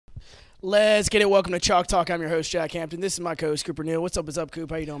Let's get it. Welcome to Chalk Talk. I'm your host, Jack Hampton. This is my co-host, Cooper Neal. What's up, Coop?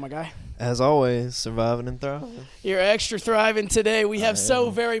 How you doing, my guy? As always, surviving and thriving. You're extra thriving today. We have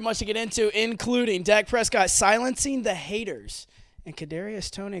so very much to get into, including Dak Prescott silencing the haters and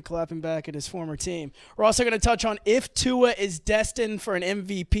Kadarius Toney clapping back at his former team. We're also going to touch on if Tua is destined for an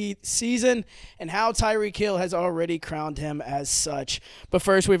MVP season and how Tyreek Hill has already crowned him as such. But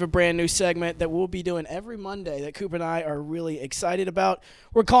first, we have a brand new segment that we'll be doing every Monday that Coop and I are really excited about.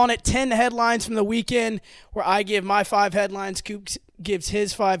 We're calling it 10 headlines from the weekend, where I give my 5 headlines, Coop gives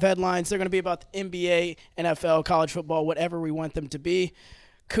his 5 headlines. They're going to be about the NBA, NFL, college football, whatever we want them to be.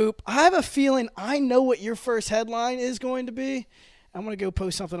 Coop, I have a feeling I know what your first headline is going to be. I'm going to go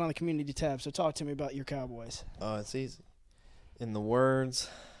post something on the community tab, so talk to me about your Cowboys. Oh, it's easy. In the words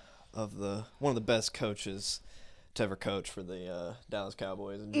of one of the best coaches to ever coach for the Dallas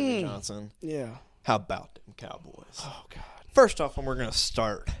Cowboys, and Jimmy Johnson. Yeah. How about them Cowboys? Oh, God. First off, we're going to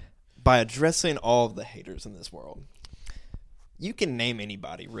start by addressing all of the haters in this world. You can name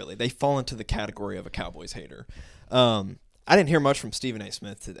anybody, really. They fall into the category of a Cowboys hater. I didn't hear much from Stephen A.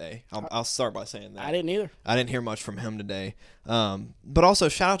 Smith today. I'll start by saying that. I didn't either. I didn't hear much from him today. But also,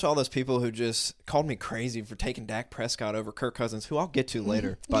 shout out to all those people who just called me crazy for taking Dak Prescott over Kirk Cousins, who I'll get to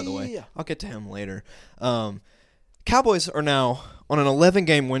later, by the way. I'll get to him later. Cowboys are now on an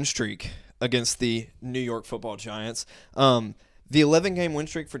 11-game win streak against the New York Football Giants. The 11-game win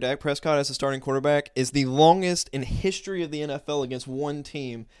streak for Dak Prescott as a starting quarterback is the longest in history of the NFL against one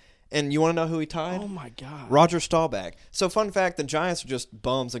team. And you want to know who he tied? Oh, my God. Roger Staubach. So, fun fact, the Giants are just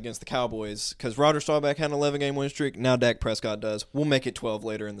bums against the Cowboys because Roger Staubach had an 11-game win streak. Now Dak Prescott does. We'll make it 12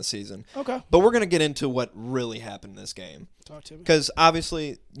 later in the season. Okay. But we're going to get into what really happened in this game. Talk to me. Because,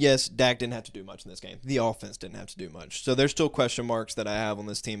 obviously, yes, Dak didn't have to do much in this game. The offense didn't have to do much. So, there's still question marks that I have on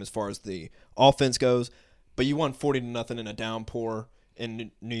this team as far as the offense goes. But you won 40-0 in a downpour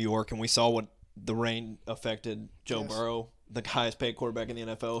in New York, and we saw what the rain affected Joe Burrow, the highest paid quarterback in the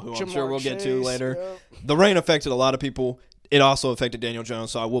NFL, who I'm sure we'll get to later. Yep. The rain affected a lot of people. It also affected Daniel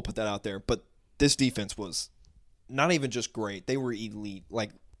Jones, so I will put that out there. But this defense was not even just great. They were elite.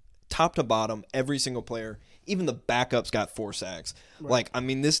 Like, top to bottom, every single player, even the backups got 4 sacks. Right.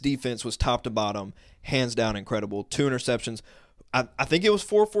 This defense was top to bottom, hands down incredible. 2 interceptions. I think it was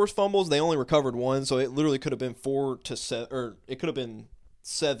 4 forced fumbles. They only recovered 1, so it literally could have been 4 to 7, or it could have been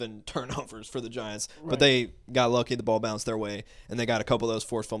 7 turnovers for the Giants, but they got lucky. The ball bounced their way, and they got a couple of those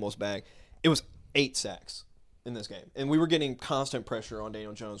forced fumbles back. It was 8 sacks in this game, and we were getting constant pressure on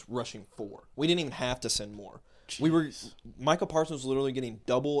Daniel Jones, rushing 4. We didn't even have to send more. Micah Parsons was literally getting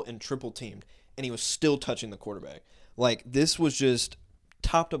double and triple teamed, and he was still touching the quarterback. This was just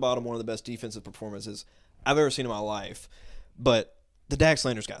top to bottom one of the best defensive performances I've ever seen in my life. But the Dak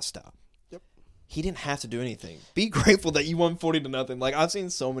slander's got to stop. He didn't have to do anything. Be grateful that you won 40-0. I've seen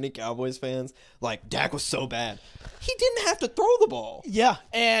so many Cowboys fans, Dak was so bad. He didn't have to throw the ball. Yeah,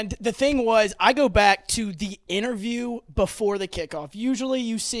 and the thing was, I go back to the interview before the kickoff. Usually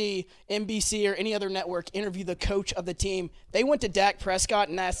you see NBC or any other network interview the coach of the team. They went to Dak Prescott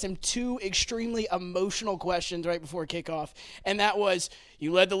and asked him 2 extremely emotional questions right before kickoff, and that was,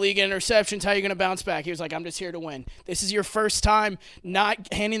 you led the league in interceptions. How are you going to bounce back? He was like, I'm just here to win. This is your first time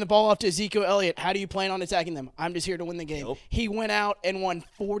not handing the ball off to Ezekiel Elliott. How do you plan on attacking them? I'm just here to win the game. Nope. He went out and won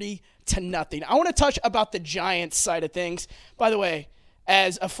 40-0. I want to touch about the Giants side of things. By the way,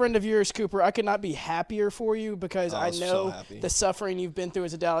 as a friend of yours, Cooper, I could not be happier for you because I know the suffering you've been through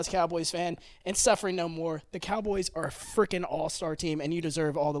as a Dallas Cowboys fan, and suffering no more. The Cowboys are a freaking all-star team, and you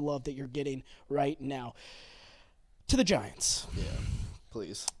deserve all the love that you're getting right now. To the Giants. Yeah.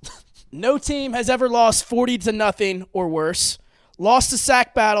 Please. No team has ever lost 40-0 or worse. Lost the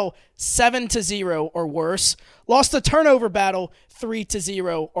sack battle 7-0 or worse. Lost the turnover battle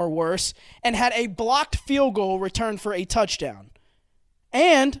 3-0 or worse. And had a blocked field goal returned for a touchdown.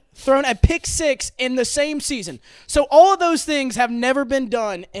 And thrown a pick 6 in the same season. So all of those things have never been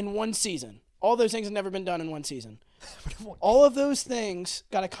done in one season. All those things have never been done in one season. All of those things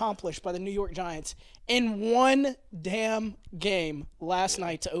got accomplished by the New York Giants in one damn game last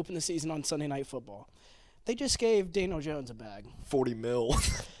night to open the season on Sunday Night Football. They just gave Daniel Jones a bag. $40 million.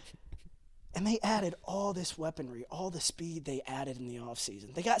 And they added all this weaponry, all the speed they added in the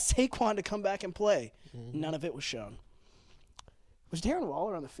offseason. They got Saquon to come back and play. Mm-hmm. None of it was shown. Was Darren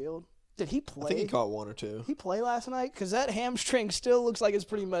Waller on the field? Did he play? I think he caught 1 or 2. He play last night? Because that hamstring still looks like it's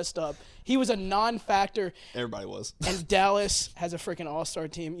pretty messed up. He was a non-factor. Everybody was. And Dallas has a freaking all-star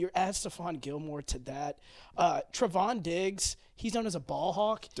team. You add Stephon Gilmore to that. Trevon Diggs, he's known as a ball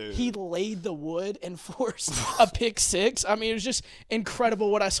hawk. Dude. He laid the wood and forced a pick 6. I mean, it was just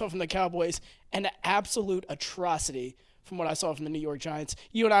incredible what I saw from the Cowboys. And an absolute atrocity from what I saw from the New York Giants.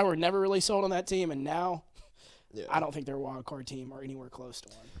 You and I were never really sold on that team, and now I don't think they're a wild card team or anywhere close to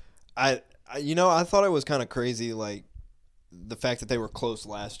one. I thought it was kind of crazy, like the fact that they were close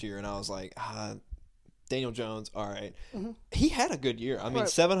last year, and I was like, Daniel Jones, all right. Mm-hmm. He had a good year. I mean,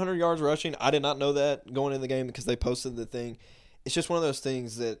 700 yards rushing. I did not know that going into the game because they posted the thing. It's just one of those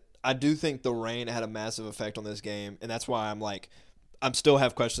things that I do think the rain had a massive effect on this game, and that's why I'm still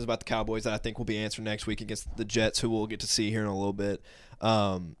have questions about the Cowboys that I think will be answered next week against the Jets, who we'll get to see here in a little bit.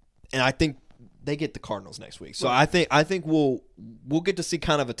 And I think they get the Cardinals next week. So I think we'll get to see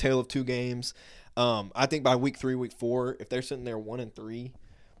kind of a tale of two games. I think by week 3, week 4, if they're sitting there 1-3,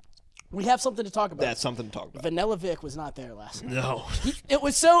 we have something to talk about. That's something to talk about. Vanilla Vic was not there last night. No. It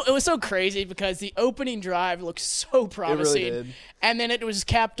was so crazy because the opening drive looked so promising. It really did. And then it was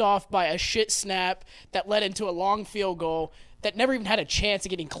capped off by a shit snap that led into a long field goal that never even had a chance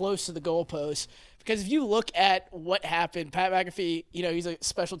of getting close to the goalpost. Because if you look at what happened, Pat McAfee, he's a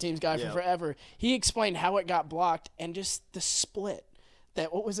special teams guy for forever. He explained how it got blocked and just the split.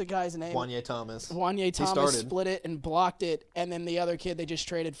 What was the guy's name? Wanye Thomas split it and blocked it, and then the other kid they just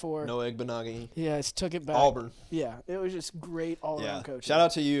traded for. Noah Igbenogany. Yes, took it back. Auburn. Yeah, it was just great all-around coaching. Shout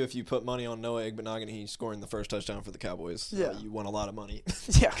out to you if you put money on Noah Igbenogany scoring the first touchdown for the Cowboys. Yeah. You won a lot of money.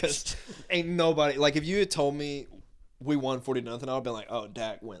 Yeah. Because ain't nobody – like if you had told me we won 40-0, I would have been like, oh,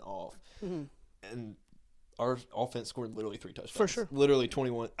 Dak went off. Mm-hmm. And our offense scored literally 3 touchdowns. For sure. Literally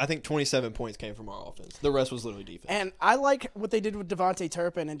 21. I think 27 points came from our offense. The rest was literally defense. And I like what they did with Devontae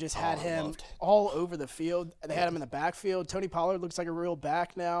Turpin and just had him all over the field. They had him in the backfield. Tony Pollard looks like a real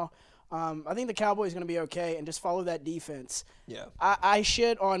back now. I think the Cowboys are going to be okay and just follow that defense. Yeah. I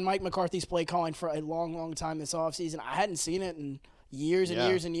shit on Mike McCarthy's play calling for a long, long time this offseason. I hadn't seen it in years and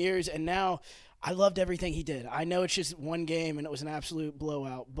years and years, and now I loved everything he did. I know it's just one game and it was an absolute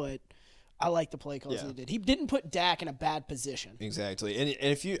blowout, but I like the play calls he did. He didn't put Dak in a bad position. Exactly. And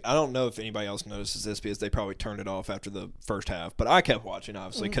if I don't know if anybody else notices this because they probably turned it off after the first half, but I kept watching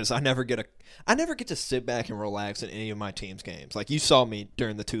obviously because I never get to sit back and relax in any of my team's games. Like you saw me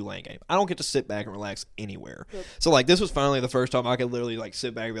during the Tulane game. I don't get to sit back and relax anywhere. Yep. So like this was finally the first time I could literally like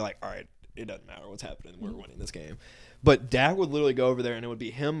sit back and be like, all right, it doesn't matter what's happening. We're winning this game. But Dak would literally go over there, and it would be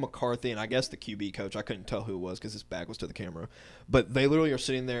him, McCarthy, and I guess the QB coach. I couldn't tell who it was because his back was to the camera. But they literally are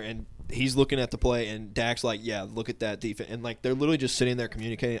sitting there, and he's looking at the play, and Dak's like, yeah, look at that defense. And, like, they're literally just sitting there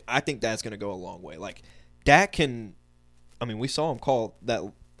communicating. I think that's going to go a long way. Like, Dak can – I mean, we saw him call that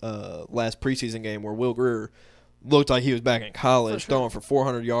last preseason game where Will Grier looked like he was back in college, throwing for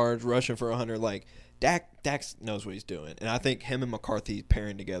 400 yards, rushing for 100. Like, Dak knows what he's doing, and I think him and McCarthy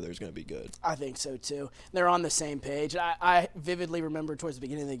pairing together is going to be good. I think so, too. They're on the same page. I vividly remember towards the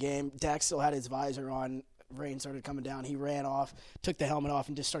beginning of the game, Dak still had his visor on. Rain started coming down. He ran off, took the helmet off,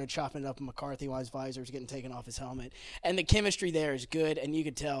 and just started chopping it up with McCarthy while his visor was getting taken off his helmet. And the chemistry there is good, and you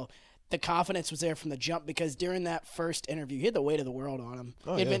could tell the confidence was there from the jump because during that first interview, he had the weight of the world on him.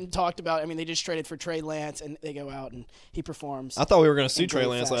 He had been talked about. I mean, they just traded for Trey Lance, and they go out, and he performs. I thought we were going to see Trey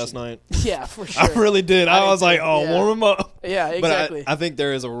Lance last night. Yeah, for sure. I really did. I was like, warm him up. Yeah, exactly. But I think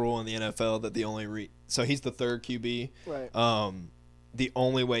there is a rule in the NFL that the only so he's the third QB. Right. The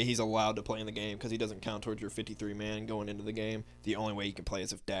only way he's allowed to play in the game, because he doesn't count towards your 53-man going into the game, the only way he can play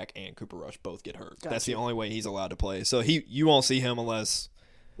is if Dak and Cooper Rush both get hurt. Gotcha. That's the only way he's allowed to play. So you won't see him unless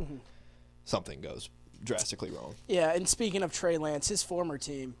something goes drastically wrong. Yeah, and speaking of Trey Lance, his former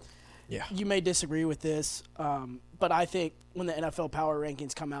team, you may disagree with this, but I think when the NFL power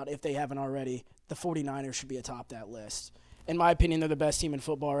rankings come out, if they haven't already, the 49ers should be atop that list. In my opinion, they're the best team in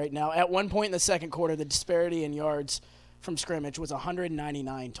football right now. At one point in the second quarter, the disparity in yards from scrimmage was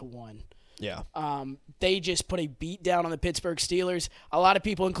 199-1. Yeah. They just put a beat down on the Pittsburgh Steelers. A lot of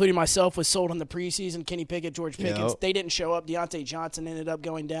people, including myself, was sold on the preseason. Kenny Pickett, George Pickens. They didn't show up. Deontay Johnson ended up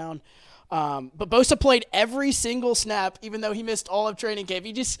going down. But Bosa played every single snap, even though he missed all of training camp.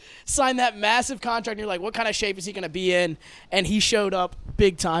 He just signed that massive contract, and you're like, what kind of shape is he going to be in? And he showed up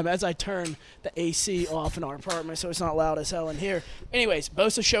big time as I turn the AC off in our apartment so it's not loud as hell in here. Anyways,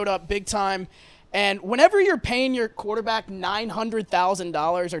 Bosa showed up big time. And whenever you're paying your quarterback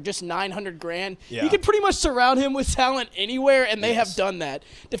 $900,000 or just $900,000, you can pretty much surround him with talent anywhere, and they have done that.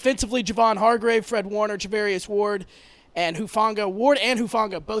 Defensively, Javon Hargrave, Fred Warner, Javarius Ward, and Hufanga. Ward and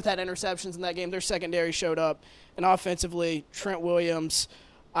Hufanga both had interceptions in that game. Their secondary showed up. And offensively, Trent Williams,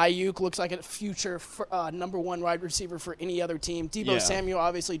 Ayuk looks like a future number one wide receiver for any other team. Deebo Samuel,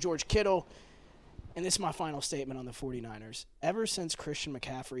 obviously, George Kittle. And this is my final statement on the 49ers. Ever since Christian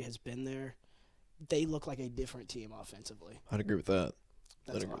McCaffrey has been there, they look like a different team offensively. I'd agree with that.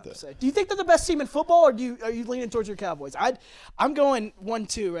 That's what I would say. Do you think they're the best team in football, or are you leaning towards your Cowboys? I'm going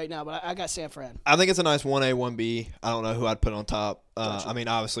 1-2 right now, but I got San Fran. I think it's a nice 1A, 1B. I don't know who I'd put on top. Gotcha. I mean,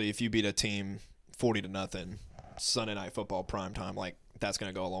 obviously, if you beat a team 40-0, Sunday Night Football primetime, like, that's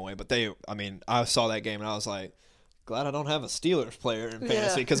going to go a long way. But I saw that game, and I was like, glad I don't have a Steelers player in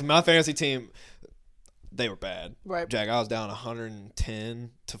fantasy, because my fantasy team, they were bad. Right. Jack, I was down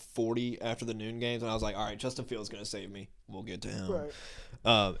 110-40 after the noon games, and I was like, all right, Justin Fields is going to save me. We'll get to him. Right.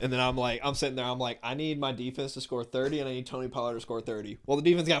 And then I'm sitting there, I need my defense to score 30, and I need Tony Pollard to score 30. Well, the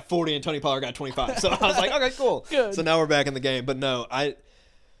defense got 40, and Tony Pollard got 25. So I was like, okay, cool. Good. So now we're back in the game. But no, I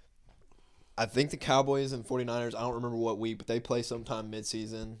think the Cowboys and 49ers, I don't remember what week, but they play sometime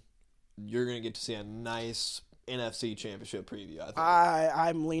midseason. You're going to get to see a nice NFC Championship preview, I think.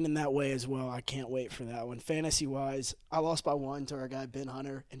 I'm leaning that way as well. I can't wait for that one. Fantasy-wise, I lost by 1 to our guy Ben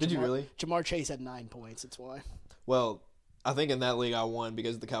Hunter. And Did you really? Jamar Chase had 9 points. That's why. Well, I think in that league I won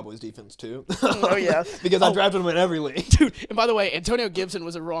because of the Cowboys defense too. Oh, yeah. Because I drafted him in every league. Dude, and by the way, Antonio Gibson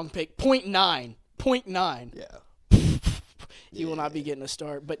was a wrong pick. 0.9. 0.9. Yeah. He will not be getting a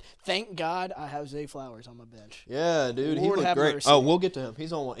start. But thank God I have Zay Flowers on my bench. Yeah, dude. Lord he looked great. mercy. Oh, we'll get to him.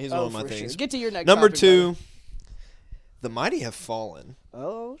 He's on one of my things. Sure. Get to your next Number topic, 2, brother. the mighty have fallen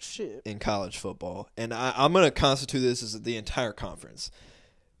Oh, shit. in college football. And I'm going to constitute this as the entire conference.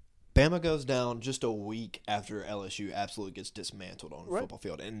 Bama goes down just a week after LSU absolutely gets dismantled on the football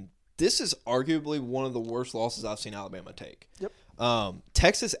field. And this is arguably one of the worst losses I've seen Alabama take. Yep.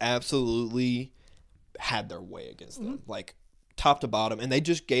 Texas absolutely had their way against them, like top to bottom. And they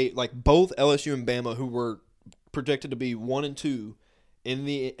just gave, like, both LSU and Bama, who were projected to be 1 and 2 in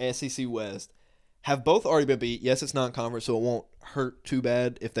the SEC West, have both already been beat. Yes, it's non-conference, so it won't hurt too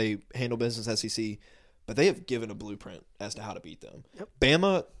bad if they handle business SEC. But they have given a blueprint as to how to beat them. Yep.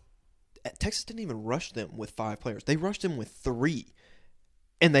 Bama... Texas didn't even rush them with 5 players. They rushed them with 3,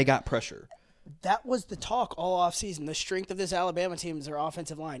 and they got pressure. That was the talk all offseason. The strength of this Alabama team is their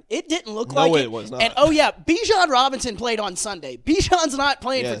offensive line. It didn't look like it. No, it was not. And, Bijan Robinson played on Sunday. Bijan's not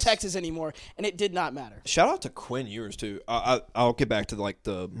playing for Yes. Texas anymore, and it did not matter. Shout out to Quinn Ewers, too. I'll get back to,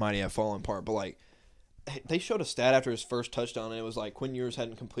 the mighty have fallen part, but, they showed a stat after his first touchdown, and it was Quinn Ewers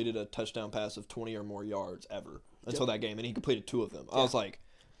hadn't completed a touchdown pass of 20 or more yards ever until that game, and he completed 2 of them. I was like,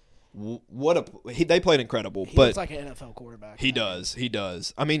 they played incredible. He but looks like an NFL quarterback. He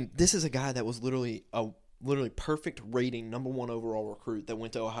does. I mean, this is a guy that was literally a perfect rating, number 1 overall recruit that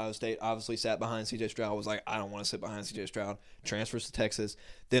went to Ohio State, obviously sat behind C.J. Stroud, was like, I don't want to sit behind C.J. Stroud, transfers to Texas.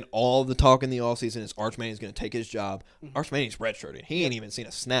 Then all the talk in the offseason is Arch Manning's going to take his job. Arch Manning's redshirted. He ain't even seen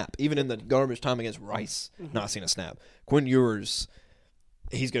a snap. Even in the garbage time against Rice, not seen a snap. Quinn Ewers,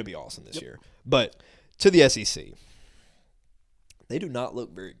 he's going to be awesome this year. But to the SEC, they do not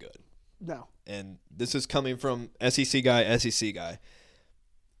look very good. No. And this is coming from SEC guy.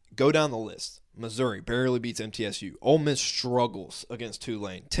 Go down the list. Missouri barely beats MTSU. Ole Miss struggles against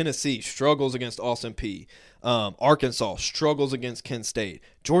Tulane. Tennessee struggles against Austin Peay. Arkansas struggles against Kent State.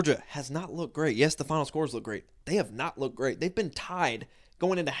 Georgia has not looked great. Yes, the final scores look great. They have not looked great. They've been tied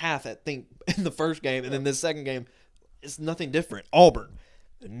going into half, I think, in the first game. And then this second game, it's nothing different. Auburn,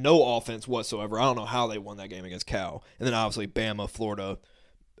 no offense whatsoever. I don't know how they won that game against Cal. And then obviously Bama, Florida,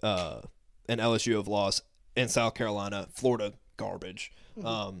 and LSU have lost. In South Carolina, Florida, garbage.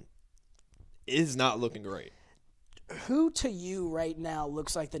 It is not looking great. Who to you right now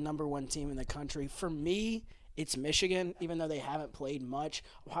looks like the number 1 team in the country? For me, it's Michigan, even though they haven't played much.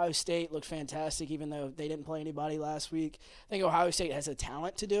 Ohio State looked fantastic, even though they didn't play anybody last week. I think Ohio State has the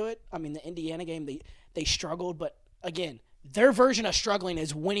talent to do it. I mean, the Indiana game, they struggled, but again, their version of struggling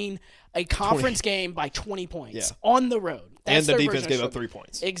is winning a conference game by 20 points on the road. That's and the their defense version gave of up 3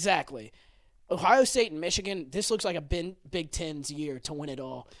 points. Exactly. Ohio State and Michigan, this looks like a Big Ten's year to win it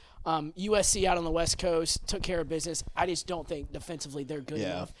all. USC out on the West Coast took care of business. I just don't think defensively they're good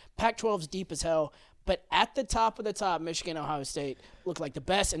enough. Pac-12's deep as hell, but at the top of the top, Michigan, Ohio State look like the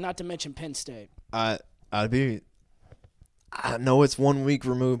best, and not to mention Penn State. I know it's 1 week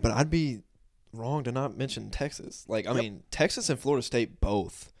removed, but I'd be wrong to not mention Texas. I mean, Texas and Florida State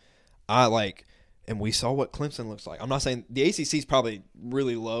both. And we saw what Clemson looks like. I'm not saying the ACC is probably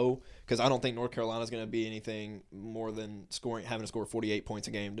really low because I don't think North Carolina is going to be anything more than having to score 48 points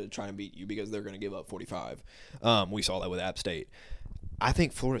a game to try and beat you because they're going to give up 45. We saw that with App State. I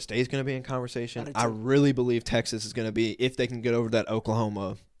think Florida State is going to be in conversation. I really believe Texas is going to be, if they can get over that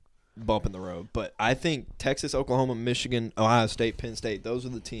Oklahoma bump in the road. But I think Texas, Oklahoma, Michigan, Ohio State, Penn State, those are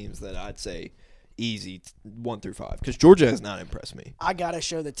the teams that I'd say easy 1 through 5 because Georgia has not impressed me. I gotta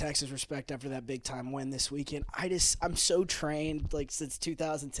show the Texas respect after that big time win this weekend. I'm so trained since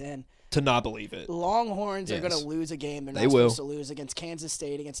 2010 to not believe it. Longhorns are gonna lose a game they're not supposed to lose against Kansas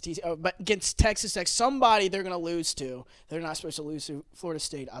State, against but against Texas Tech. Somebody they're gonna lose to. They're not supposed to lose to Florida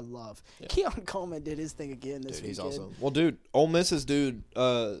State. I love. Keon Coleman did his thing again this weekend. He's awesome. Well, dude, Ole Miss's dude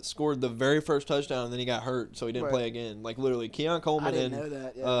scored the very first touchdown and then he got hurt, so he didn't play again. Like literally, Keon Coleman I didn't know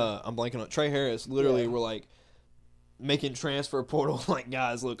that. I'm blanking on Trey Harris. Literally, were like making transfer portal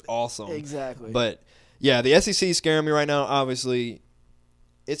guys look awesome. Exactly. But yeah, the SEC is scaring me right now. Obviously,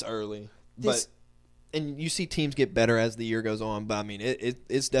 it's early, and you see teams get better as the year goes on. But I mean,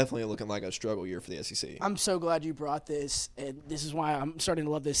 it's definitely looking like a struggle year for the SEC. I'm so glad you brought this, and this is why I'm starting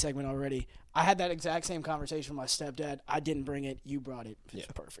to love this segment already. I had that exact same conversation with my stepdad. I didn't bring it. You brought it. It's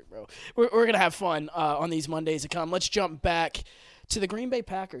perfect, bro. We're going to have fun on these Mondays to come. Let's jump back to the Green Bay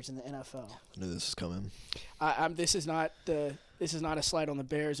Packers in the NFL. I knew this was coming. This is not a slight on the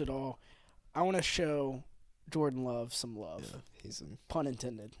Bears at all. I want to show Jordan Love some love. Yeah, pun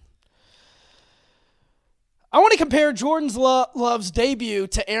intended. I want to compare Jordan Love's debut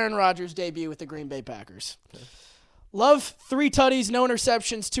to Aaron Rodgers' debut with the Green Bay Packers. Okay. Love, 3 tutties, no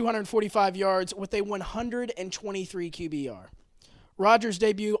interceptions, 245 yards with a 123 QBR. Rodgers'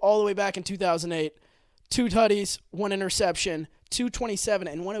 debut all the way back in 2008, 2 tutties, 1 interception, 227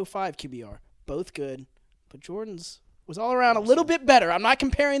 and 105 QBR. Both good, but Jordan's was all around a little bit better. I'm not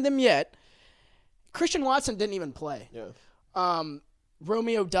comparing them yet. Christian Watson didn't even play. Yeah.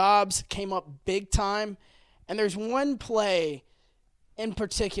 Romeo Doubs came up big time. And there's one play in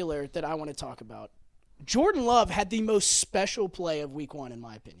particular that I want to talk about. Jordan Love had the most special play of week 1, in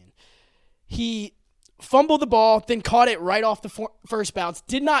my opinion. He fumbled the ball, then caught it right off the first bounce.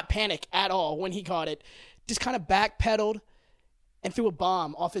 Did not panic at all when he caught it. Just kind of backpedaled and threw a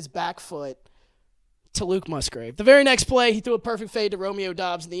bomb off his back foot to Luke Musgrave. The very next play, he threw a perfect fade to Romeo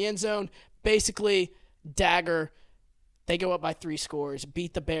Doubs in the end zone. Basically, dagger. They go up by 3 scores,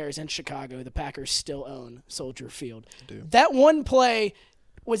 beat the Bears in Chicago. The Packers still own Soldier Field. That one play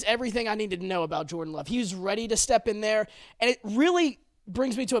was everything I needed to know about Jordan Love. He was ready to step in there, and it really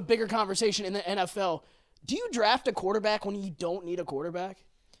brings me to a bigger conversation in the NFL. Do you draft a quarterback when you don't need a quarterback?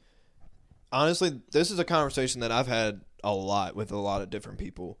 Honestly, this is a conversation that I've had a lot with a lot of different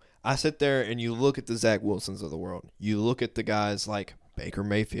people. I sit there and you look at the Zach Wilsons of the world. You look at the guys like Baker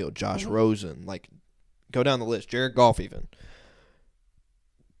Mayfield, Josh Rosen, go down the list, Jared Goff even.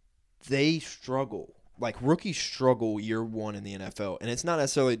 They struggle. Rookies struggle year 1 in the NFL. And it's not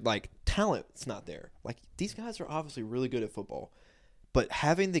necessarily, talent's not there. These guys are obviously really good at football. But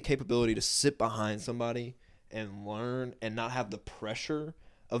having the capability to sit behind somebody and learn and not have the pressure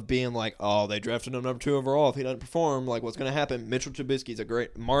of being they drafted him number 2 overall. If he doesn't perform, what's going to happen? Mitchell Trubisky's a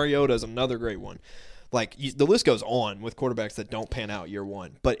great – Mariota's another great one. The list goes on with quarterbacks that don't pan out year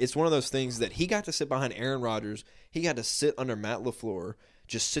 1. But it's one of those things that he got to sit behind Aaron Rodgers. He got to sit under Matt LaFleur,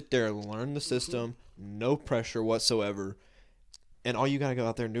 just sit there and learn the system, no pressure whatsoever. And all you got to go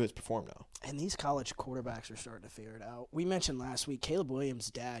out there and do is perform now. And these college quarterbacks are starting to figure it out. We mentioned last week, Caleb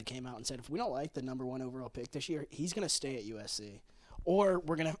Williams' dad came out and said, if we don't like the number 1 overall pick this year, he's going to stay at USC. Or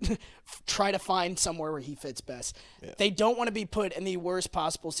we're going to try to find somewhere where he fits best. Yeah. They don't want to be put in the worst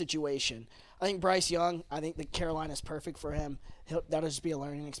possible situation. I think Bryce Young, I think that Carolina's perfect for him. That'll just be a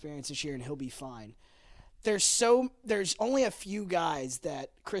learning experience this year, and he'll be fine. There's only a few guys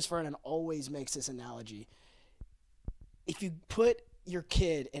that Chris Vernon always makes this analogy. If you put your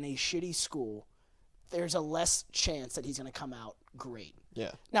kid in a shitty school, there's a less chance that he's going to come out great.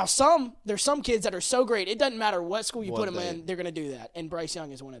 Yeah. Now, there's some kids that are so great, it doesn't matter what school you put them in, they're going to do that. And Bryce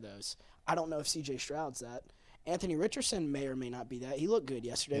Young is one of those. I don't know if C.J. Stroud's that. Anthony Richardson may or may not be that. He looked good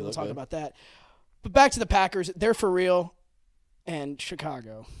yesterday. We'll talk about that. But back to the Packers. They're for real. And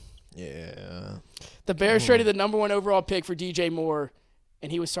Chicago. Yeah. The Bears traded the number 1 overall pick for DJ Moore,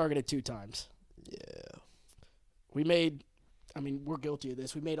 and he was targeted 2 times. Yeah. We're guilty of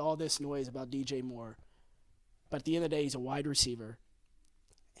this. We made all this noise about DJ Moore. But at the end of the day, he's a wide receiver.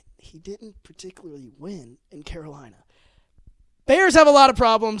 He didn't particularly win in Carolina. Bears have a lot of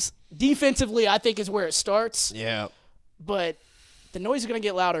problems. Defensively, I think, is where it starts. Yeah. But the noise is going to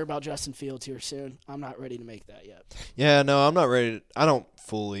get louder about Justin Fields here soon. I'm not ready to make that yet. Yeah, no, I'm not ready. I don't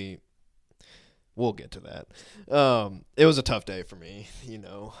fully – we'll get to that. It was a tough day for me.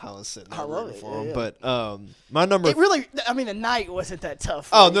 I was sitting there rooting for him. Yeah. But my number – It really – the night wasn't that tough.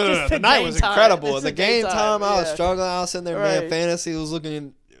 Oh, no. The night was incredible. The game time, I was struggling. I was sitting there, man, fantasy was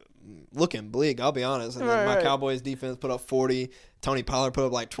looking looking bleak, I'll be honest. And then my Cowboys defense put up 40. Tony Pollard put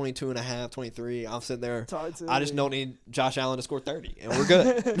up like 22.5, 23. I'm sitting there. I just don't need Josh Allen to score 30, and we're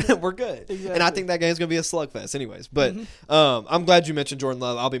good. We're good. Exactly. And I think that game's going to be a slugfest anyways. But I'm glad you mentioned Jordan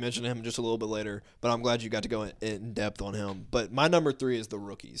Love. I'll be mentioning him just a little bit later, but I'm glad you got to go in depth on him. But my number 3 is the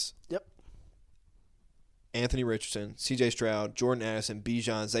rookies. Yep. Anthony Richardson, C.J. Stroud, Jordan Addison,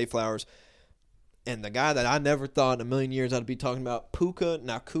 Bijan, Zay Flowers, and the guy that I never thought in a million years I'd be talking about, Puka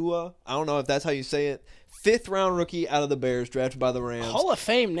Nacua. I don't know if that's how you say it. 5th-round rookie out of the Bears, drafted by the Rams. Hall of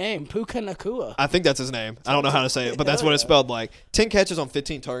Fame name, Puka Nacua. I think that's his name. I don't know how to say it, but that's what it's spelled like. 10 catches on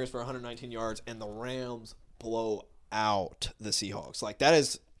 15 targets for 119 yards, and the Rams blow out the Seahawks. Like, that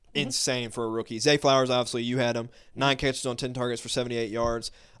is insane for a rookie. Zay Flowers, obviously, you had him. 9 catches on 10 targets for 78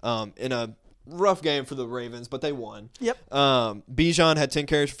 yards in a rough game for the Ravens, but they won. Yep. Bijan had 10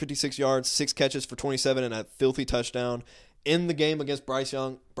 carries for 56 yards, 6 catches for 27, and a filthy touchdown. In the game against Bryce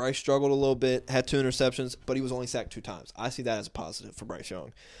Young, Bryce struggled a little bit, had 2 interceptions, but he was only sacked 2 times. I see that as a positive for Bryce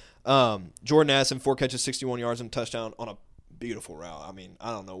Young. Jordan Addison, 4 catches, 61 yards, and a touchdown on a beautiful route. I mean,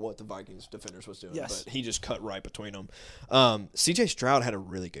 I don't know what the Vikings defenders was doing, but he just cut right between them. C.J. Stroud had a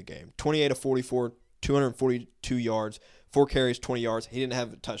really good game. 28 of 44, 242 yards, 4 carries, 20 yards. He didn't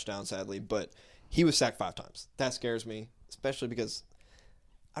have a touchdown, sadly, but he was sacked 5 times. That scares me, especially because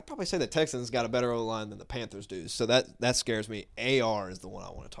I'd probably say the Texans got a better O-line than the Panthers do. So that scares me. AR is the one I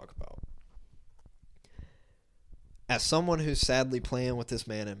want to talk about. As someone who's sadly playing with this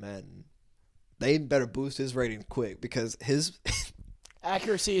man in Madden, they better boost his rating quick because his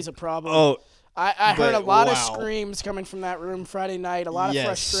accuracy is a problem. I heard a lot of screams coming from that room Friday night, a lot of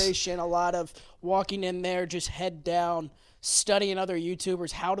frustration, a lot of walking in there just head down, studying other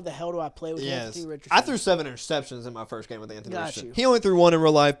YouTubers. How the hell do I play with Anthony Richardson? I threw 7 interceptions in my first game with Anthony Richardson. He only threw 1 in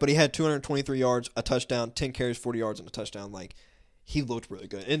real life, but he had 223 yards, a touchdown, 10 carries, 40 yards, and a touchdown. Like, he looked really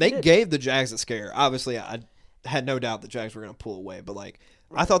good. And they gave the Jags a scare. Obviously, I had no doubt the Jags were going to pull away, but like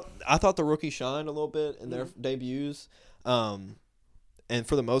I thought the rookie shined a little bit in their debuts. And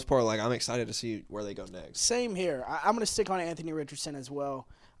for the most part, like, I'm excited to see where they go next. Same here. I'm going to stick on Anthony Richardson as well.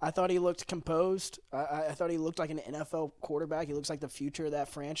 I thought he looked composed. I thought he looked like an NFL quarterback. He looks like the future of that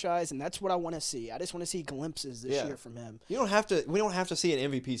franchise, and that's what I want to see. I just want to see glimpses this year from him. We don't have to see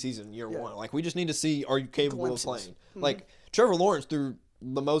an MVP season year one. Like, we just need to see, are you capable of playing? Like, Trevor Lawrence threw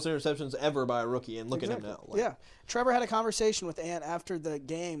the most interceptions ever by a rookie, and look at him now. Like, Trevor had a conversation with Ant after the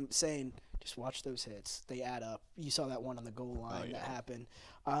game saying, just watch those hits. They add up. You saw that one on the goal line that happened.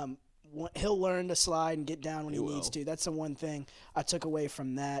 He'll learn to slide and get down when he needs to. That's the one thing I took away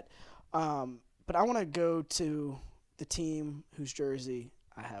from that. But I want to go to the team whose jersey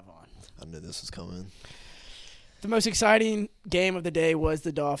I have on. I knew this was coming. The most exciting game of the day was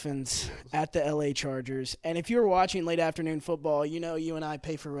the Dolphins at the LA Chargers. And if you were watching late afternoon football, you know you and I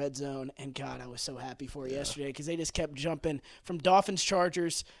pay for Red Zone. And, God, I was so happy for it yesterday because they just kept jumping from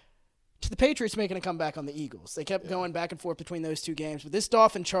Dolphins-Chargers to the Patriots making a comeback on the Eagles. They kept going back and forth between those two games. But this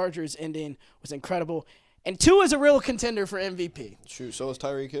Dolphins-Chargers ending was incredible. And Tua is a real contender for MVP. Shoot, so is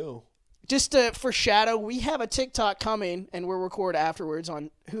Tyreek Hill. Just to foreshadow, we have a TikTok coming, and we'll record afterwards on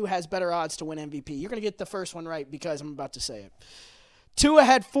who has better odds to win MVP. You're going to get the first one right because I'm about to say it. Tua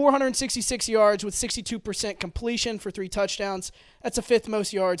had 466 yards with 62% completion for 3 touchdowns. That's the 5th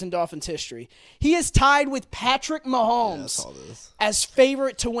most yards in Dolphins history. He is tied with Patrick Mahomes as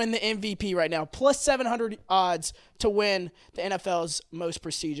favorite to win the MVP right now, plus 700 odds to win the NFL's most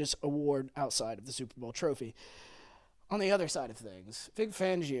prestigious award outside of the Super Bowl trophy. On the other side of things, Vic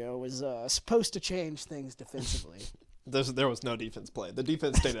Fangio was supposed to change things defensively. There was no defense play. The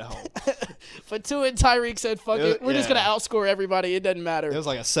defense stayed at home. But Tua and Tyreek said, fuck it. We're just going to outscore everybody. It doesn't matter. It was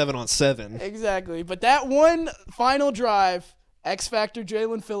like a 7-on-7. Exactly. But that one final drive, X Factor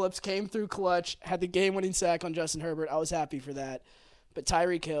Jalen Phillips came through clutch, had the game-winning sack on Justin Herbert. I was happy for that. But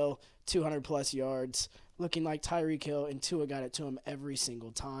Tyreek Hill, 200-plus yards. Looking like Tyreek Hill, and Tua got it to him every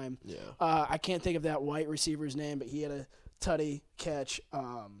single time. Yeah. I can't think of that white receiver's name, but he had a tutty catch.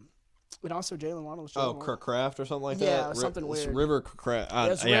 And also Jalen Waddle. Kraft or something like that? Yeah, something weird. It's River Kraft.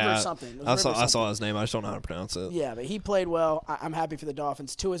 River something. I saw his name. I just don't know how to pronounce it. Yeah, but he played well. I'm happy for the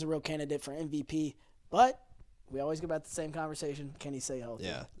Dolphins. Tua is a real candidate for MVP, but we always go back to the same conversation. Can he stay healthy?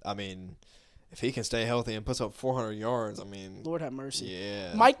 Yeah, I mean, if he can stay healthy and puts up 400 yards, I mean. Lord have mercy.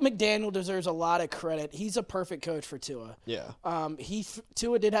 Yeah. Mike McDaniel deserves a lot of credit. He's a perfect coach for Tua. Yeah.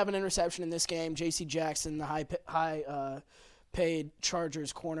 Tua did have an interception in this game. J.C. Jackson, the high-paid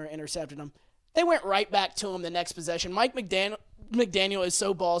Chargers corner, intercepted him. They went right back to him the next possession. Mike McDaniel is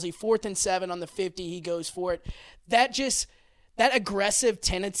so ballsy. 4th and 7 on the 50. He goes for it. That that aggressive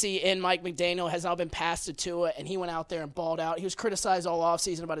tendency in Mike McDaniel has now been passed to Tua, and he went out there and balled out. He was criticized all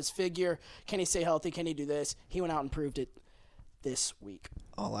offseason about his figure. Can he stay healthy? Can he do this? He went out and proved it this week.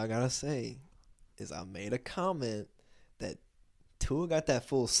 All I gotta say is I made a comment that Tua got that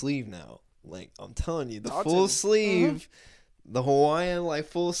full sleeve now. Like, I'm telling you, the full sleeve, the Hawaiian, like,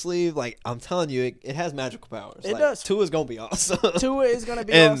 full sleeve, like, I'm telling you, it has magical powers. It does. Tua's going to be awesome. Tua is going to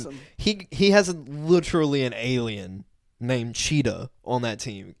be and awesome. He has literally an alien named Cheetah on that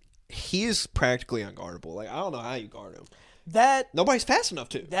team. He is practically unguardable. Like, I don't know how you guard him. Nobody's fast enough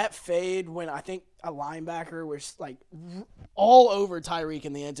to. That fade when I think a linebacker was, like, all over Tyreek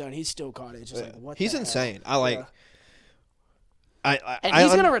in the end zone, he still caught it. It's just like, what He's the insane. hell? And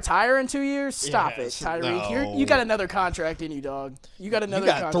he's going to retire in 2 years? Stop it, Tyreek. No. You got another contract in you, dog. You got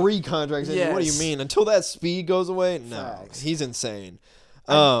You 3 contracts in you. What do you mean? Until that speed goes away? No. Facts. He's insane.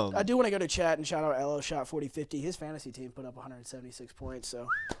 I do want to go to chat and shout out LO Shot 4050. His fantasy team put up 176 points, so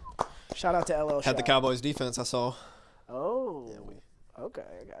shout out to LO Shot. Had the Cowboys defense, I saw. Oh. Okay,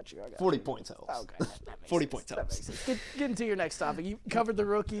 I got you. 40 points helps. Okay. 40 points helps. Get into your next topic. You covered the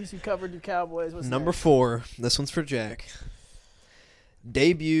rookies. You covered your Cowboys. What's Number next? 4. This one's for Jack.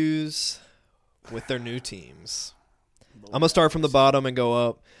 Debuts with their new teams. I'm going to start from the bottom and go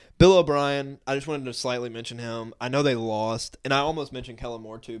up. Bill O'Brien, I just wanted to slightly mention him. I know they lost, and I almost mentioned Kellen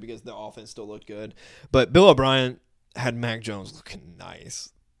Moore too because their offense still looked good. But Bill O'Brien had Mac Jones looking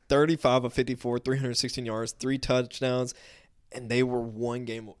nice. 35 of 54, 316 yards, 3 touchdowns, and they were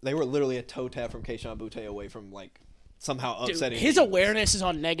they were literally a toe tap from Kayshon Boutte away from, like, somehow upsetting. His awareness is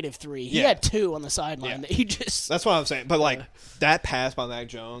on -3. He had 2 on the sideline. That he just. That's what I'm saying. But, like, that pass by Mac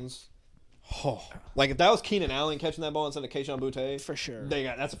Jones, like, if that was Keenan Allen catching that ball instead of Kayshon Boutte, for sure.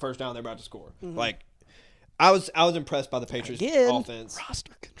 That's a first down they're about to score. Mm-hmm. Like, I was impressed by the Patriots offense.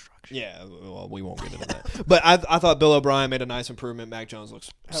 Roster construction. Yeah, well, we won't get into that. But I thought Bill O'Brien made a nice improvement. Mac Jones looks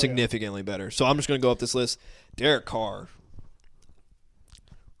significantly better. So I'm just going to go up this list. Derek Carr.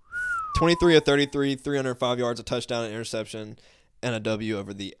 23 of 33, 305 yards, a touchdown, an interception, and a W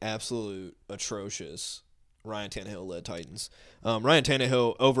over the absolute atrocious Ryan Tannehill-led Titans. Ryan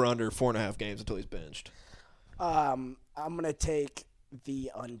Tannehill over under 4.5 games until he's benched. I'm going to take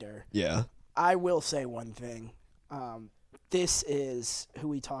the under. Yeah. I will say one thing. This is who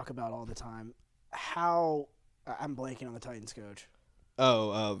we talk about all the time. I'm blanking on the Titans coach.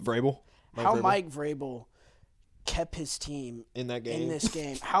 Vrabel? Mike Vrabel kept his team in this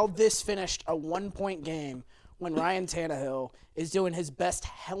game. How this finished a 1-point game when Ryan Tannehill is doing his best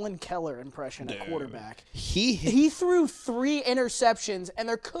Helen Keller impression at quarterback. He threw 3 interceptions, and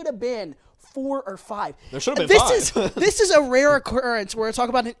there could have been 4 or 5. There should have been 5. This is a rare occurrence where I talk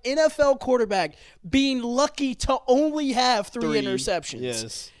about an NFL quarterback being lucky to only have 3 interceptions.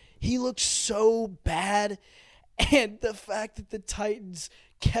 Yes. He looked so bad, and the fact that the Titans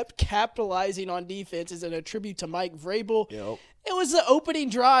kept capitalizing on defense is a tribute to Mike Vrabel. Yep. It was the opening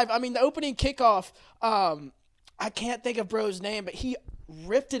drive. I mean, the opening kickoff. I can't think of bro's name, but he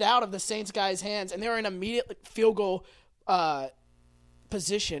ripped it out of the Saints guy's hands, and they were in immediate field goal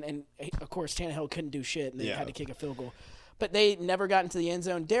position. And, of course, Tannehill couldn't do shit, and they had to kick a field goal. But they never got into the end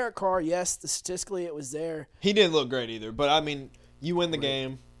zone. Derek Carr, yes, statistically it was there. He didn't look great either. But, I mean, you win the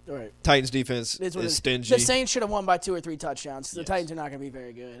game. Right. Titans defense is stingy. The Saints should have won by 2 or 3 touchdowns. The Titans are not going to be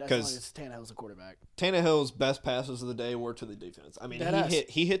very good as long as Tannehill's a quarterback. Tannehill's best passes of the day were to the defense. I mean,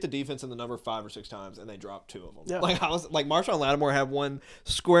 he hit the defense in the number 5 or 6 times, and they dropped 2 of them. Yeah. Like Marshawn Lattimore had one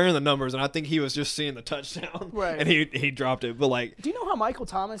square in the numbers, and I think he was just seeing the touchdown, right? And he dropped it. But like, do you know how Michael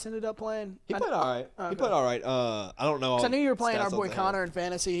Thomas ended up playing? He played all right. Okay. He played all right. I don't know. I knew you were playing our boy Connor in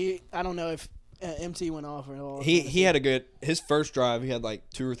fantasy. I don't know if MT went off or all. He had his first drive. He had like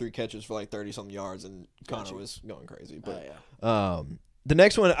 2 or 3 catches for like 30-something yards, and Connor was going crazy. But the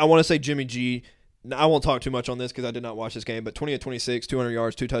next one, I want to say Jimmy G. I won't talk too much on this because I did not watch this game, but 20 of 26, 200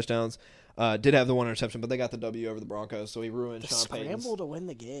 yards, 2 touchdowns. Did have the 1 interception, but they got the W over the Broncos, so he ruined Sean Payton's. The scramble to win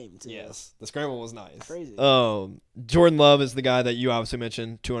the game, too. Yes, the scramble was nice. Crazy. Jordan Love is the guy that you obviously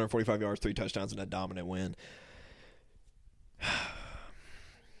mentioned, 245 yards, 3 touchdowns, and a dominant win.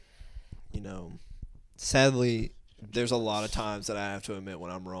 Sadly, there's a lot of times that I have to admit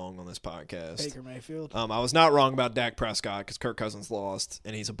when I'm wrong on this podcast. Baker Mayfield. I was not wrong about Dak Prescott because Kirk Cousins lost,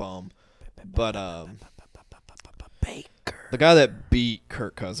 and he's a bum. But Baker. The guy that beat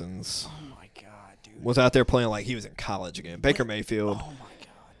Kirk Cousins dude, was out there playing like he was in college again. Baker Mayfield. Oh, my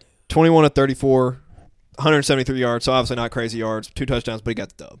God, dude. 21 of 34, 173 yards, so obviously not crazy yards, 2 touchdowns, but he got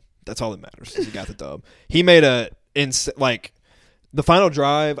the dub. That's all that matters. He got the dub. He made the final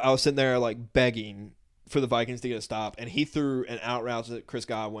drive, I was sitting there like begging for the Vikings to get a stop, and he threw an out route to Chris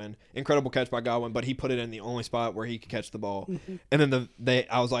Godwin. Incredible catch by Godwin, but he put it in the only spot where he could catch the ball. And then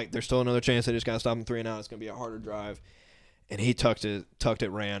I was like, there's still another chance. They just got to stop him 3 and out. It's going to be a harder drive. And he tucked it,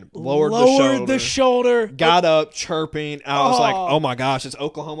 ran, lowered the shoulder, got up, chirping. I was like, oh my gosh, is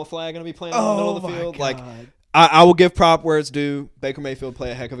Oklahoma flag going to be playing in the middle of the field? God. Like, I will give prop where it's due. Baker Mayfield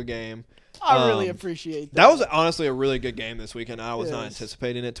played a heck of a game. I really appreciate that. That was honestly a really good game this weekend. I was not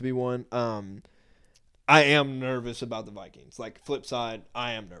anticipating it to be one. I am nervous about the Vikings. Like, flip side,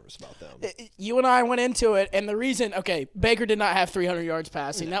 I am nervous about them. You and I went into it, and the reason, Baker did not have 300 yards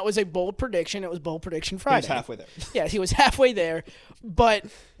passing. That was a bold prediction. It was bold prediction Friday. He was halfway there. Yeah, he was halfway there. But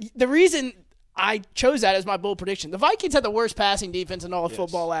the reason I chose that as my bold prediction, the Vikings had the worst passing defense in all of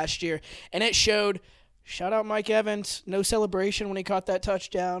football last year, and it showed. Shout out Mike Evans. No celebration when he caught that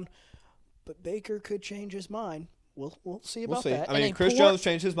touchdown. But Baker could change his mind. We'll see about that. I mean, Chris Jones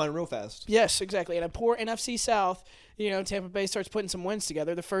changed his mind real fast. Yes, exactly. And a poor NFC South, Tampa Bay starts putting some wins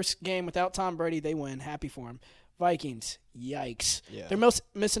together. The first game without Tom Brady, they win. Happy for him. Vikings, yikes. Yeah. They're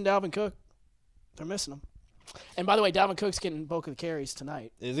missing Dalvin Cook. They're missing him. And by the way, Dalvin Cook's getting bulk of the carries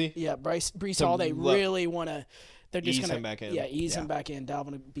tonight. Is he? Yeah, Breece Hall, they really want to – they're just ease going him back in. Yeah, ease him back in.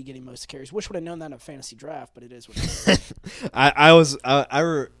 Dalvin will be getting most of the carries. Wish would have known that in a fantasy draft, but it is what it is.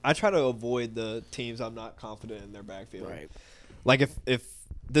 I try to avoid the teams I'm not confident in their backfield. Right. Like if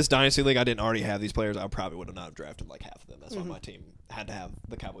this dynasty league I didn't already have these players, I probably would have not drafted like half of them. That's why my team had to have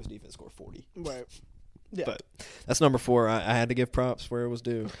the Cowboys defense score 40. Right. Yeah. But that's number 4. I had to give props where it was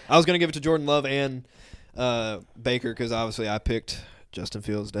due. I was going to give it to Jordan Love and Baker because obviously I picked Justin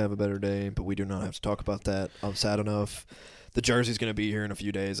Fields to have a better day, but we do not have to talk about that. I'm sad enough. The jersey's going to be here in a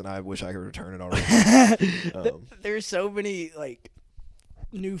few days, and I wish I could return it already. There's so many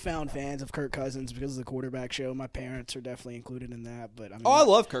newfound fans of Kirk Cousins because of the quarterback show. My parents are definitely included in that. But I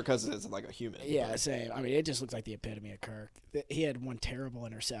love Kirk Cousins as like a human. Yeah, same. I mean, it just looks like the epitome of Kirk. He had one terrible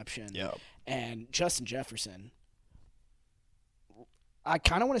interception. Yeah. And Justin Jefferson. I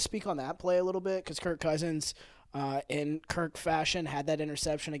kind of want to speak on that play a little bit because Kirk Cousins – in Kirk fashion, had that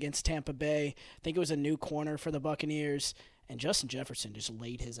interception against Tampa Bay. I think it was a new corner for the Buccaneers, and Justin Jefferson just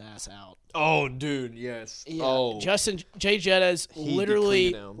laid his ass out. Oh, dude, yes. Yeah. Oh. Jay Jettas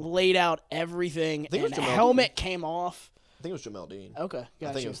literally laid out everything, and the helmet came off. I think it was Jamel Dean. Okay, gotcha.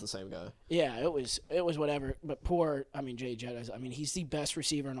 I think it was the same guy. Yeah, it was whatever. But Jay Jettas, he's the best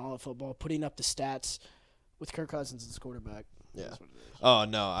receiver in all of football, putting up the stats with Kirk Cousins as quarterback. Yeah. Oh,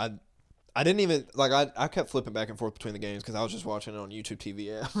 no, I didn't even I kept flipping back and forth between the games because I was just watching it on YouTube TV.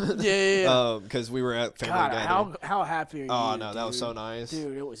 Yeah. Because we were at family gathering. How happy are you? Oh no, that was so nice,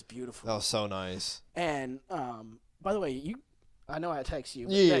 dude. It was beautiful. That was so nice. And by the way, I know I text you.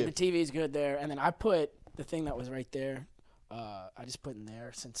 But the TV's good there, and then I put the thing that was right there. I just put in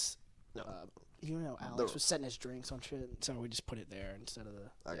there since Alex was setting his drinks on shit, so we just put it there instead of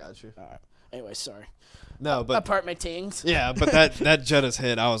the. I got you. All right. Anyway, sorry. No, but apartment tings. Yeah, but that Jettas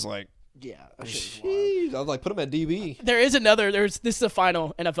hit, I was like. Yeah, I was like, put him at DB. There is another. This is the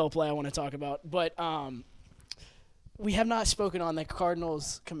final NFL play I want to talk about, but we have not spoken on the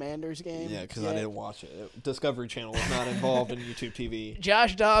Cardinals-Commanders game. Yeah, because I didn't watch it. Discovery Channel was not involved in YouTube TV.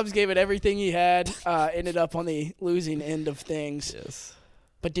 Josh Dobbs gave it everything he had. Ended up on the losing end of things. Yes.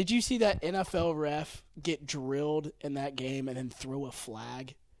 But did you see that NFL ref get drilled in that game and then throw a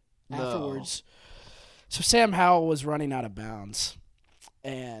flag afterwards? So Sam Howell was running out of bounds,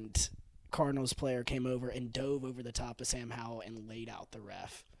 and Cardinals player came over and dove over the top of Sam Howell and laid out the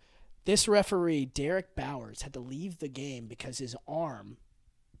ref. This referee, Derek Bowers, had to leave the game because his arm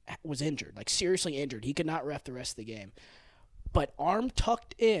was injured, like seriously injured. He could not ref the rest of the game. But arm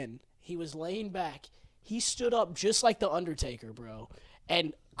tucked in, he was laying back. He stood up just like The Undertaker, bro,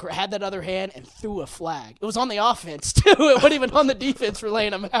 and had that other hand and threw a flag. It was on the offense, too. It wasn't even on the defense for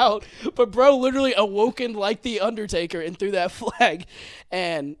laying him out. But bro literally awoken like The Undertaker and threw that flag.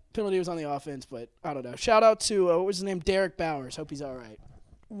 And penalty was on the offense, but I don't know. Shout out to, what was his name? Derek Bowers. Hope he's all right.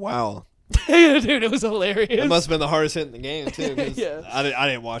 Wow. Dude, it was hilarious. It must have been the hardest hit in the game, too. Yeah. I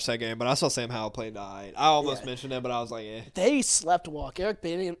didn't watch that game, but I saw Sam Howell play died. I almost mentioned it, but I was like, eh. They slept walk. Eric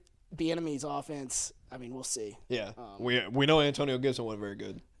Bieniemy's offense, we'll see. Yeah. We know Antonio Gibson wasn't very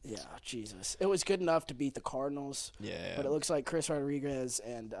good. Yeah, Jesus. It was good enough to beat the Cardinals. Yeah. But it looks like Chris Rodriguez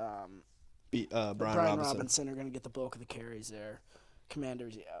and Brian Robinson are going to get the bulk of the carries there.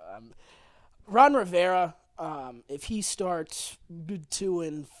 Commanders, Ron Rivera, if he starts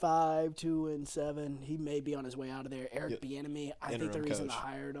 2-5, 2-7, he may be on his way out of there. Eric Bieniemy, I think the reason I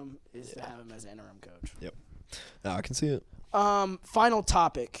hired him is to have him as interim coach. Yep. No, I can see it. Final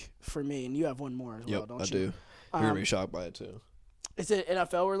topic for me, and you have one more as well, don't you? I do. You're going to be shocked by it, too. Is it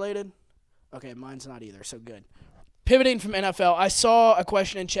NFL related? Okay, mine's not either, so good. Pivoting from NFL, I saw a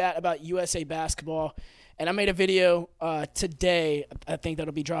question in chat about USA basketball, and I made a video today. I think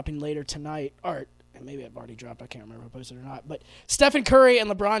that'll be dropping later tonight, or maybe I've already dropped. I can't remember if I posted it or not. But Stephen Curry and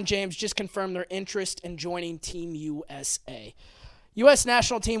LeBron James just confirmed their interest in joining Team USA. U.S.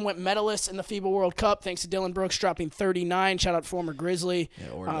 national team went medalists in the FIBA World Cup thanks to Dylan Brooks dropping 39. Shout out former Grizzly.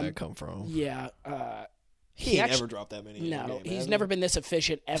 Yeah, where did that come from? Yeah. He never dropped that many. No, in a game, he's never been this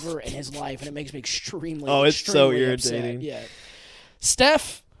efficient ever in his life, and it makes me extremely it's so extremely irritating. upset. Yeah.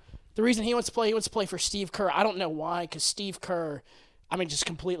 Steph, the reason he wants to play for Steve Kerr. I don't know why, because Steve Kerr, just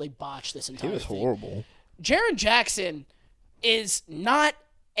completely botched this entire thing. He was horrible. Jaren Jackson is not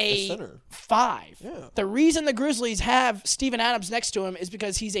a center. 5. Yeah. The reason the Grizzlies have Steven Adams next to him is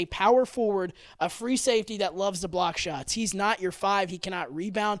because he's a power forward, a free safety that loves to block shots. He's not your 5. He cannot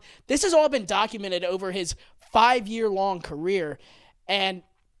rebound. This has all been documented over his 5-year-long career, and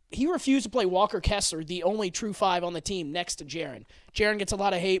he refused to play Walker Kessler, the only true 5 on the team, next to Jaren. Jaren gets a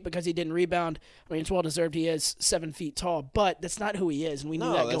lot of hate because he didn't rebound. It's well-deserved. He is 7 feet tall, but that's not who he is, and we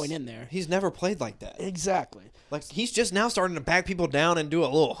knew that going in there. He's never played like that. Exactly. Like, he's just now starting to back people down and do a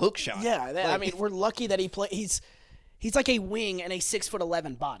little hook shot. Yeah, we're lucky that he's like a wing and a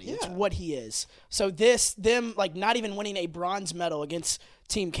 6'11" body. Yeah. It's what he is. So them not even winning a bronze medal against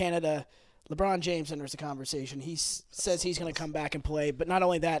Team Canada, LeBron James enters the conversation. He says he's going to come back and play. But not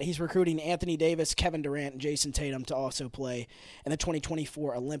only that, he's recruiting Anthony Davis, Kevin Durant, and Jason Tatum to also play in the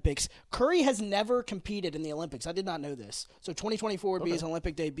 2024 Olympics. Curry has never competed in the Olympics. I did not know this. So 2024 would be his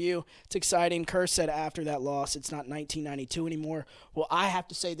Olympic debut. It's exciting. Kerr said after that loss, it's not 1992 anymore. Well, I have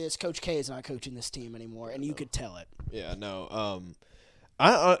to say this. Coach K is not coaching this team anymore, and you could tell it. Yeah, no.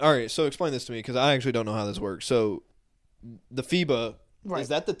 All right, so explain this to me because I actually don't know how this works. So the FIBA... Right. Is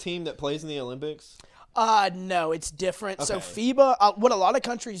that the team that plays in the Olympics? No, it's different. Okay. So FIBA, what a lot of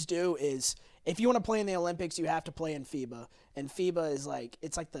countries do is if you want to play in the Olympics, you have to play in FIBA. And FIBA is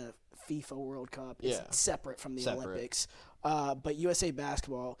it's like the FIFA World Cup. It's separate from the Olympics. But USA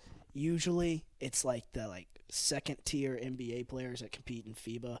basketball, usually it's like the second tier NBA players that compete in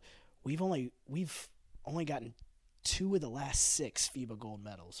FIBA. We've only gotten 2 of the last 6 FIBA gold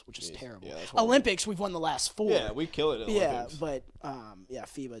medals, which is terrible. Yeah, Olympics, we've won the last 4. Yeah, we kill it at Olympics. But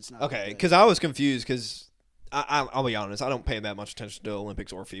FIBA, it's not. Okay, because I was confused because I'll be honest, I don't pay that much attention to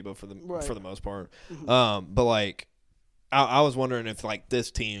Olympics or FIBA for the most part. Mm-hmm. But I was wondering if this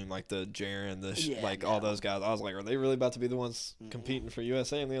team, the Jaren, all those guys, I was like, are they really about to be the ones competing for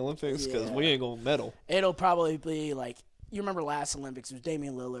USA in the Olympics? Because we ain't gonna medal. It'll probably be you remember last Olympics, it was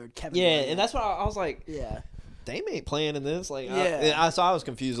Damian Lillard, Kevin. Yeah, Durant. And that's why I was like, yeah. Dame ain't playing in this. So I was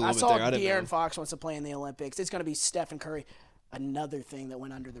confused a little bit there. I saw De'Aaron Fox wants to play in the Olympics. It's going to be Stephen Curry. Another thing that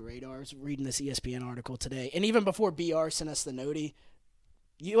went under the radar. I was reading this ESPN article today. And even before BR sent us the noti,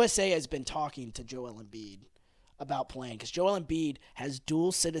 USA has been talking to Joel Embiid about playing. Because Joel Embiid has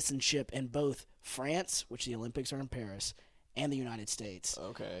dual citizenship in both France, which the Olympics are in Paris, and the United States.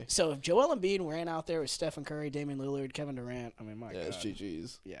 Okay. So if Joel Embiid ran out there with Stephen Curry, Damian Lillard, Kevin Durant, my God. It's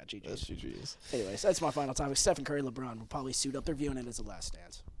GG's. Yeah, GG's. That's GG's. Anyways, that's my final time. Stephen Curry, LeBron will probably suit up. They're viewing it as a last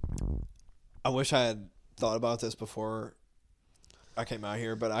dance. I wish I had thought about this before I came out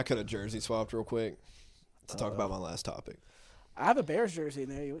here, but I could have jersey swapped real quick to talk about my last topic. I have a Bears jersey in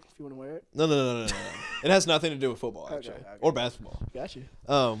there if you want to wear it. No. It has nothing to do with football, actually. Okay. Or basketball. Got you.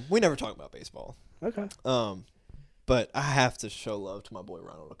 We never talk about baseball. Okay. But I have to show love to my boy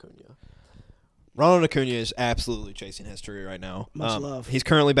Ronald Acuna. Ronald Acuna is absolutely chasing history right now. Much love. He's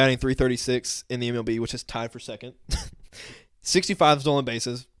currently batting .336 in the MLB, which is tied for second. 65 stolen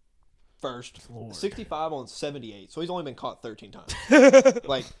bases, first. Lord. 65 on 78, so he's only been caught 13 times.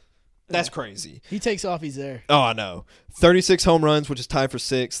 That's crazy. He takes off, he's there. Oh, I know. 36 home runs, which is tied for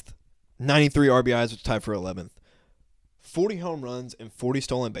 6th. 93 RBIs, which is tied for 11th. 40 home runs and 40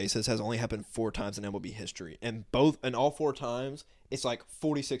 stolen bases has only happened 4 times in MLB history. And all 4 times, it's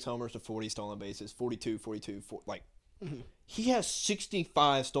 46 homers to 40 stolen bases, 42, 42, He has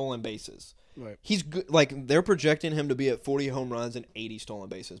 65 stolen bases. Right. He's good. They're projecting him to be at 40 home runs and 80 stolen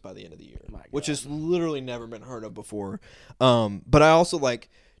bases by the end of the year, which has literally never been heard of before. But I also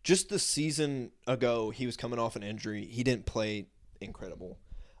just the season ago, he was coming off an injury. He didn't play incredible.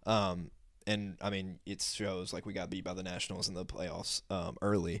 And, it shows we got beat by the Nationals in the playoffs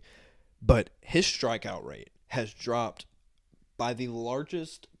early. But his strikeout rate has dropped by the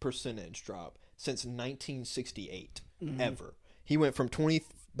largest percentage drop since 1968 ever. He went from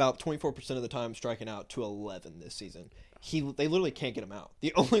about 24% of the time striking out to 11 this season. They literally can't get him out.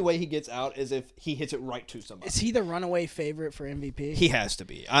 The only way he gets out is if he hits it right to somebody. Is he the runaway favorite for MVP? He has to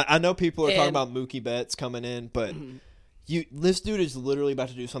be. I know people are talking about Mookie Betts coming in, but... This dude is literally about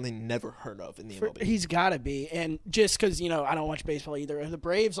to do something never heard of in the MLB. He's got to be. And just because, I don't watch baseball either. Are the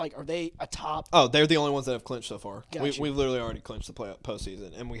Braves, are they a top? Oh, they're the only ones that have clinched so far. Gotcha. We've literally already clinched the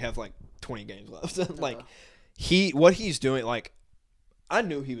postseason, and we have, 20 games left. What he's doing, I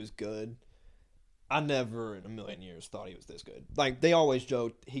knew he was good. I never in a million years thought he was this good. They always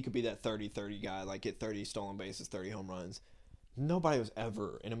joked he could be that 30-30 guy, get 30 stolen bases, 30 home runs. Nobody was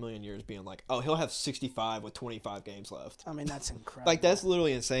ever in a million years being he'll have 65 with 25 games left. I mean, that's incredible. That's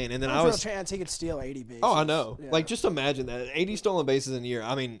literally insane. And then There's a chance he could steal 80 bases. Oh, I know. Yeah. Just imagine that. 80 stolen bases in a year.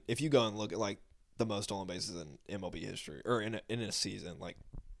 I mean, if you go and look at, the most stolen bases in MLB history, or in a season,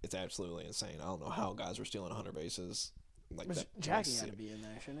 it's absolutely insane. I don't know how guys were stealing 100 bases. Jackie had to be in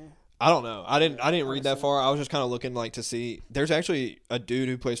there, shouldn't he? I don't know. I didn't read that far. I was just kind of looking to see. There's actually a dude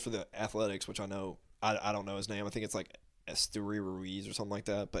who plays for the Athletics, which I know. I don't know his name. I think it's Esturi Ruiz or something like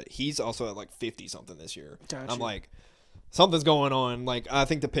that. But he's also at 50 something this year. Gotcha. I'm something's going on. I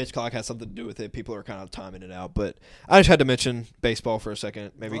think the pitch clock has something to do with it. People are kind of timing it out. But I just had to mention baseball for a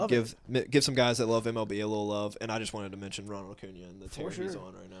second. Maybe give some guys that love MLB a little love. And I just wanted to mention Ronald Acuna and the tear he's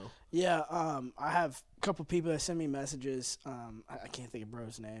on right now. Yeah, I have a couple people that send me messages. I can't think of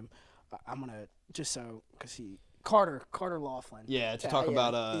bro's name. I'm gonna because Carter Laughlin. Yeah, to talk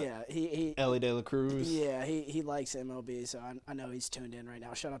about he Ellie De La Cruz. Yeah, he likes MLB, so I know he's tuned in right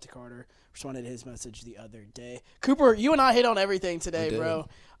now. Shout out to Carter. Responded to his message the other day. Cooper, you and I hit on everything today, bro.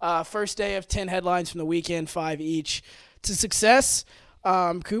 First day of 10 headlines from the weekend, 5 each to success.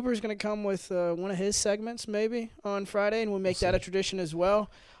 Cooper's gonna come with one of his segments maybe on Friday, and we'll make that a tradition as well.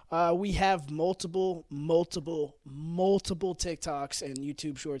 We have multiple TikToks and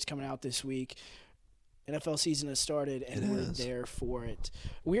YouTube shorts coming out this week. NFL season has started, and we're there for it.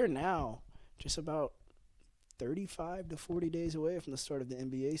 We are now just about 35 to 40 days away from the start of the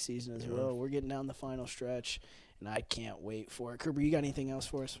NBA season as well. We're getting down the final stretch, and I can't wait for it. Cooper, you got anything else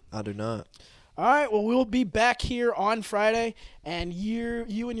for us? I do not. All right, well, we'll be back here on Friday, and you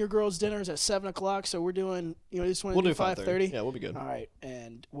and your girls' dinner is at 7 o'clock, so we're doing, just want to do 5:30? Yeah, we'll be good. All right,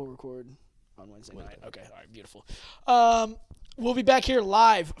 and we'll record on Wednesday night. Okay, all right, beautiful. We'll be back here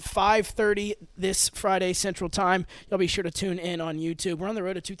live 5:30 this Friday Central Time. Y'all be sure to tune in on YouTube. We're on the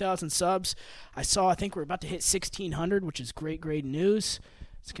road to 2,000 subs. I think we're about to hit 1,600, which is great news.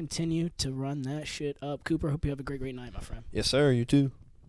 Let's continue to run that shit up. Cooper, hope you have a great night, my friend. Yes, sir. You too.